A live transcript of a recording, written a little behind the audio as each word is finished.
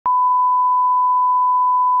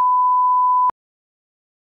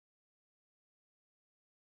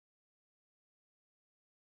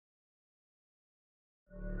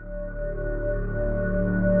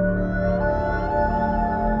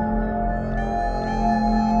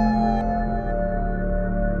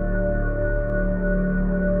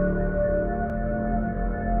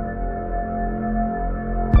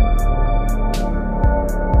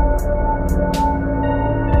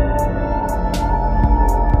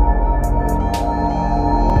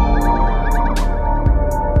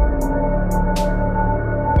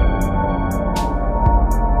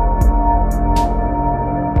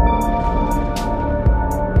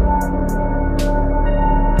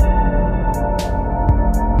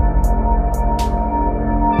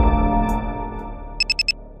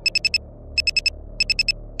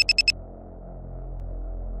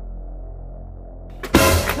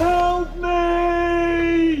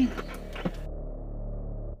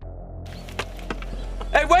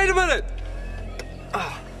Hey, wait a minute!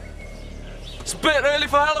 It's a bit early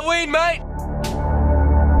for Halloween, mate!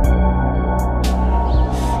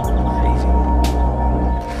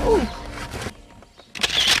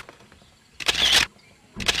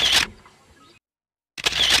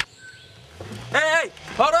 Hey,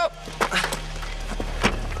 hold up!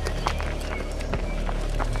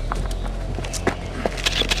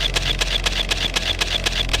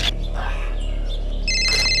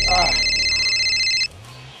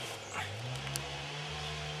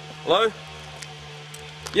 Hello?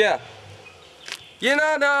 Yeah. Yeah,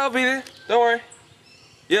 no, I'll be there. Don't worry.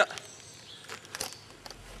 Yeah.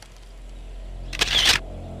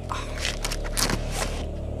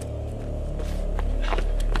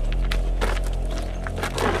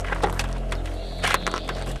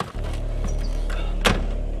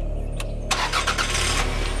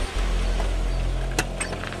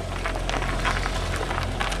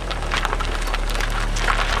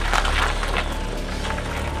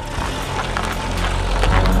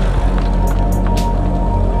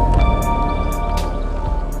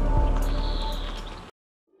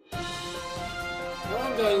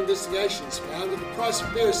 Ongoing investigations found that the price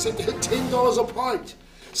of beer is set at $10 a pint,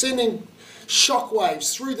 sending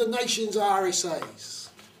shockwaves through the nation's RSAs.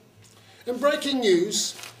 In breaking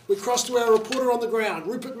news, we cross to our reporter on the ground,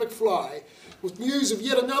 Rupert McFly, with news of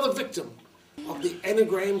yet another victim of the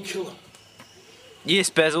anagram killer. Yes,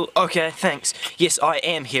 Basil. Okay, thanks. Yes, I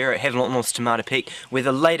am here at Havelock North's Tomato Peak, where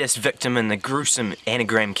the latest victim in the gruesome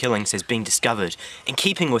anagram killings has been discovered. In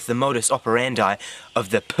keeping with the modus operandi of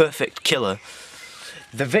the perfect killer,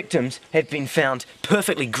 the victims have been found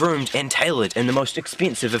perfectly groomed and tailored in the most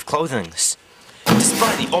expensive of clothings.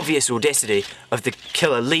 Despite the obvious audacity of the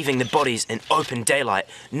killer leaving the bodies in open daylight,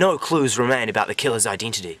 no clues remain about the killer's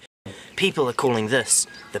identity. People are calling this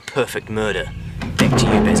the perfect murder. Back to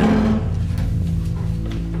you, Basil.